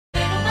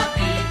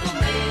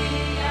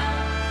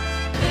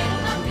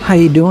How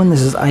you doing?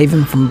 This is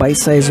Ivan from Bite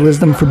Size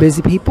Wisdom for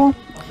Busy People,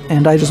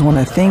 and I just want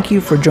to thank you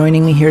for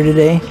joining me here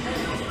today.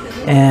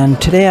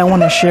 And today I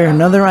want to share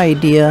another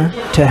idea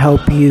to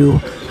help you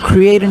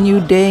create a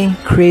new day,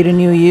 create a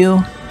new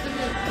you,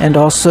 and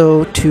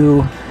also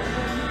to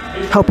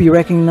help you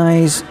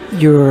recognize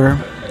your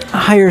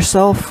higher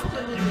self.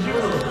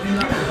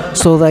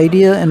 So the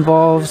idea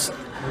involves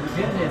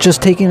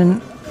just taking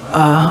an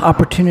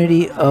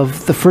opportunity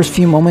of the first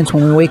few moments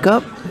when we wake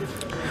up.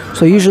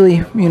 So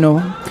usually,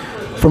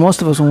 for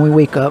most of us, when we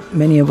wake up,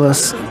 many of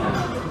us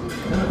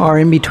are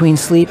in between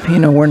sleep.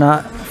 We're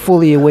not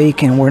fully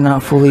awake and we're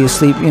not fully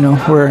asleep.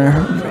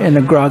 We're in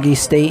a groggy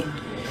state.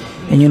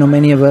 And,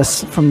 many of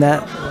us from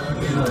that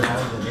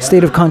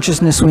state of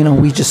consciousness,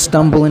 we just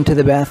stumble into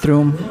the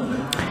bathroom.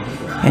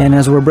 And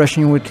as we're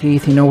brushing our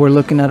teeth, we're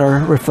looking at our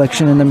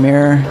reflection in the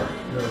mirror.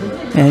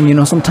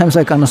 And, sometimes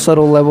like on a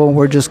subtle level,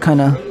 we're just kind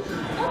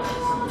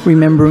of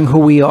remembering who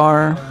we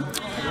are,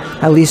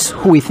 at least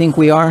who we think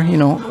we are,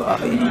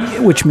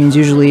 which means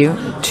usually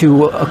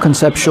to a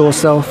conceptual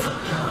self,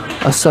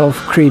 a self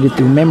created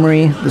through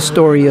memory, the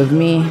story of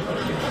me.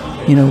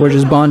 We're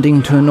just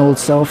bonding to an old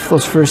self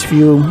those first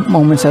few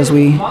moments as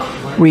we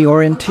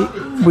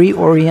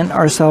reorient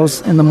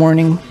ourselves in the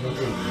morning.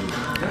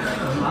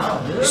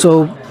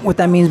 So what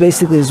that means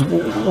basically is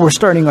we're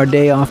starting our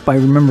day off by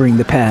remembering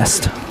the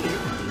past.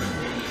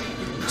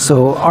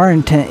 So our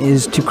intent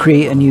is to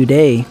create a new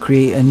day,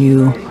 create a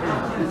new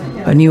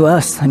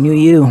us, a new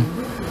you.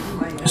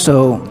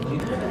 So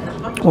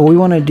what we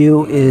want to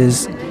do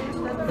is,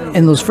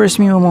 in those first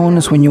few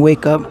moments when you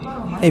wake up,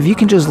 if you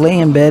can just lay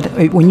in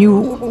bed, when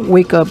you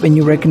wake up and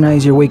you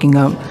recognize you're waking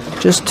up,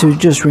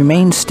 just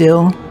remain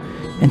still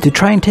and to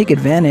try and take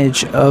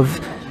advantage of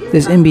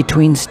this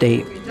in-between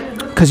state.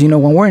 Because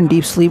when we're in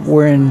deep sleep,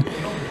 we're in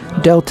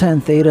delta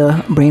and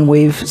theta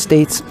brainwave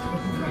states.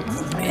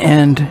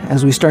 And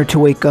as we start to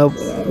wake up,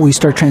 we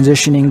start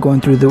transitioning,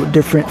 going through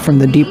from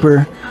the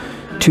deeper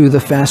to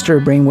the faster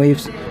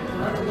brainwaves.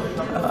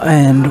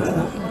 And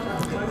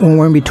when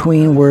we're in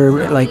between,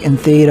 we're like in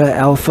theta,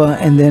 alpha,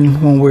 and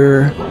then when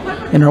we're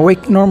in our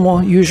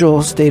normal,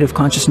 usual state of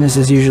consciousness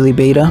is usually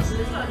beta.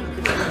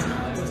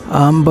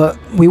 But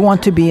we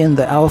want to be in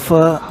the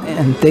alpha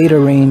and theta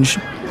range,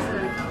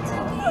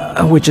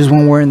 which is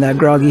when we're in that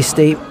groggy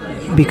state,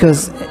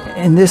 because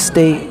in this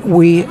state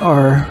we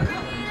are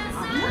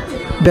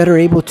better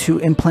able to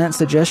implant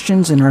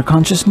suggestions in our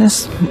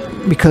consciousness,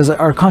 because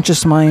our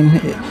conscious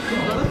mind,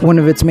 one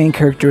of its main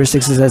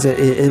characteristics is that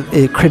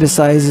it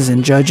criticizes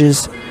and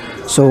judges.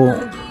 So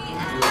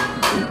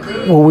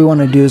what we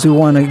want to do is we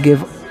want to give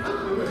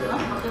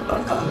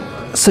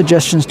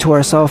suggestions to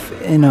ourselves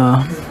in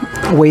a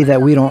way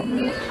that we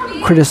don't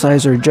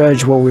criticize or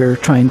judge what we're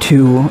trying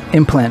to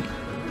implant.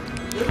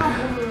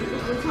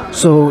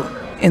 So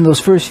in those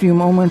first few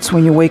moments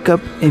when you wake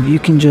up, if you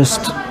can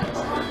just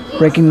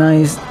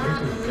recognize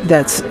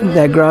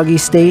that groggy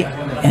state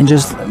and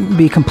just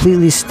be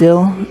completely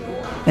still,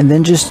 and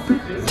then just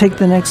take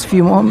the next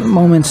few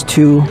moments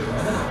to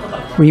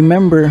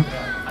remember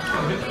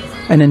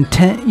an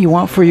intent you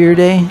want for your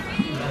day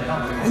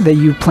that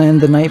you planned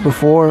the night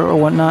before or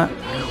whatnot,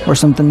 or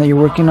something that you're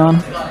working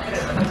on.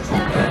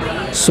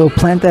 So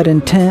plant that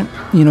intent,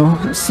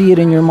 see it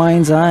in your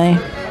mind's eye.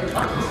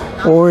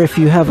 Or if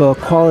you have a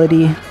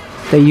quality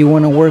that you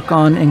want to work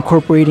on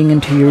incorporating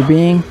into your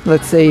being,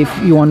 let's say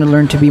if you want to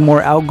learn to be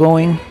more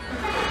outgoing,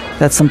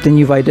 that's something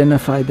you've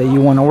identified that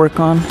you want to work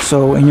on.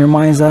 So in your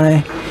mind's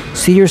eye,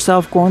 see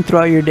yourself going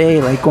throughout your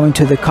day, like going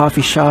to the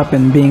coffee shop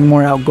and being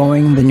more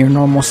outgoing than your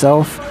normal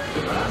self.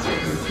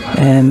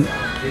 And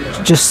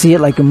just see it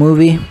like a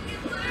movie.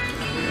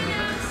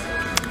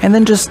 And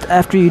then just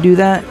after you do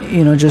that,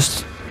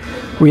 just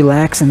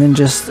relax and then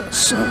just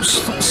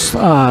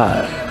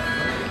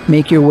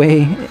make your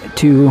way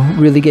to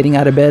really getting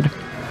out of bed.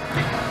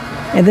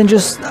 And then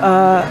just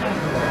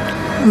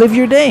live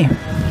your day.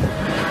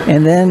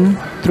 And then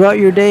throughout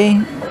your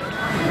day,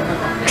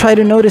 try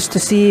to notice to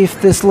see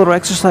if this little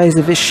exercise,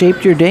 if it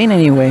shaped your day in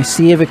any way.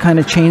 See if it kind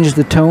of changed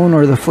the tone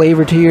or the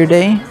flavor to your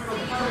day.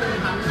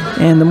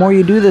 And the more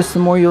you do this, the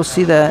more you'll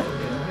see that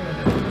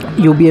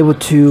you'll be able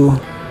to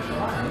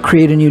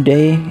create a new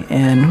day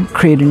and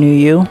create a new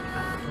you.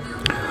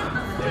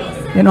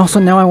 And also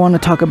now I want to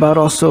talk about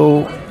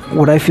also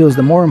what I feel is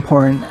the more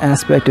important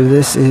aspect of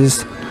this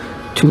is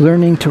to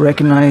learning to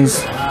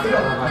recognize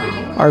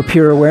our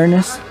pure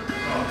awareness.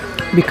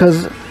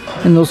 Because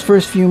in those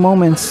first few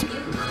moments,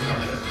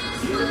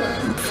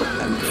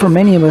 for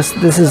many of us,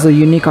 this is a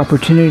unique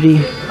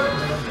opportunity.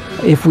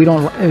 If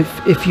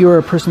you're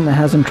a person that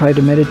hasn't tried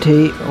to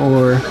meditate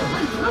or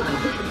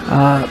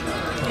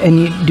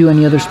do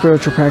any other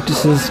spiritual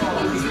practices,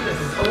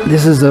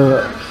 this is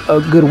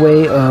a good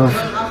way of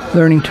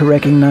learning to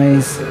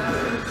recognize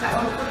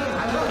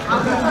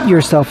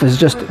yourself as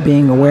just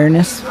being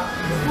awareness.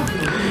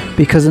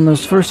 Because in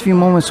those first few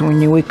moments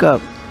when you wake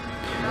up,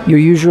 your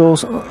usual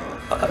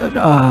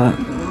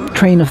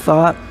train of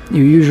thought,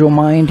 your usual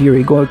mind, your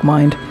egoic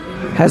mind,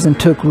 hasn't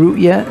took root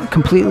yet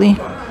completely.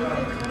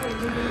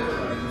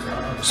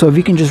 So if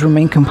you can just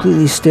remain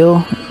completely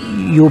still,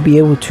 you'll be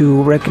able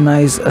to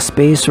recognize a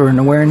space or an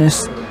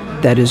awareness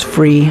that is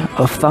free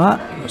of thought.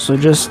 So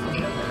just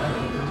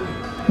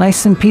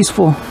nice and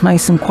peaceful,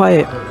 nice and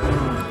quiet,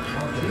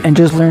 and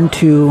just learn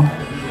to,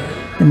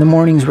 in the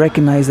mornings,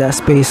 recognize that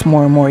space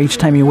more and more each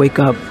time you wake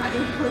up,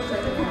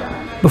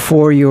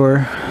 before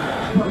your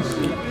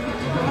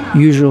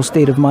usual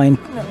state of mind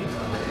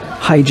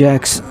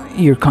hijacks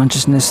your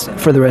consciousness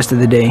for the rest of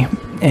the day,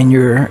 and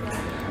your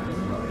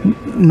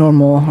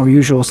normal or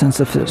usual sense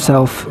of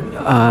self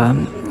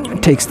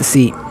takes the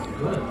seat.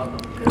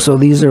 So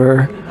these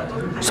are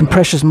some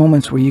precious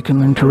moments where you can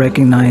learn to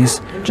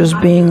recognize just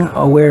being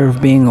aware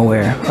of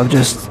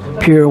just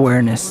pure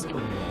awareness.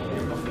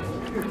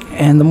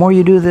 And the more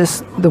you do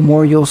this, the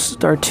more you'll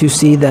start to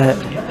see that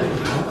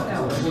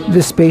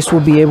this space will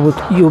be able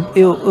to,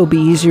 it'll be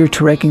easier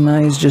to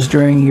recognize just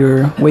during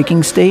your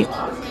waking state,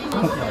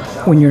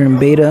 when you're in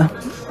beta.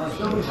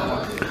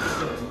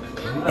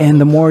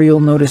 And the more you'll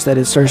notice that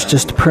it starts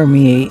just to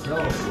permeate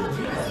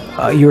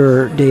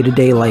your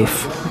day-to-day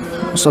life.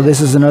 So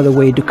this is another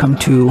way to come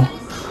to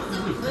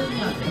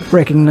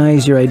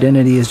recognize your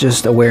identity as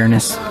just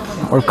awareness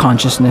or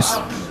consciousness,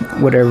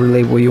 whatever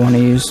label you want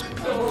to use.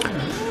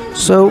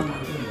 So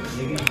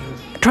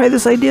try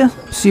this idea,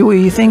 see what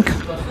you think,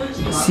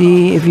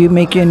 see if you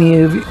make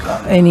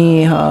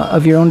any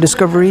of your own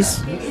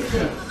discoveries.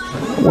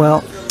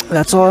 Well,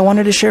 that's all I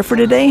wanted to share for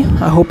today.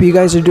 I hope you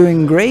guys are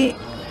doing great,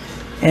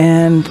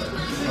 and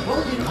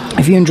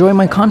if you enjoy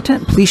my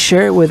content, please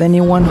share it with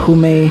anyone who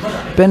may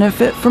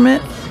benefit from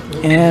it,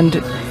 and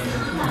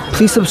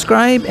please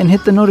subscribe and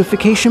hit the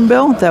notification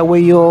bell. That way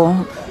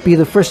you'll be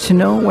the first to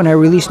know when I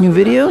release new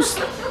videos.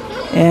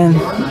 And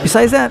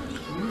besides that,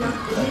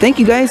 thank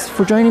you guys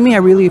for joining me. I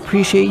really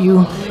appreciate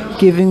you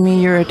giving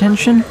me your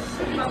attention,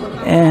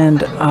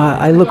 and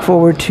I look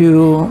forward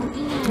to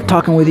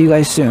talking with you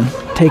guys soon.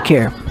 Take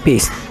care.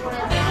 Peace.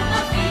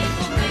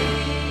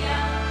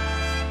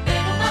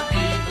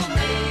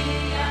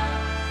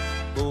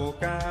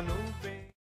 Boca no peito.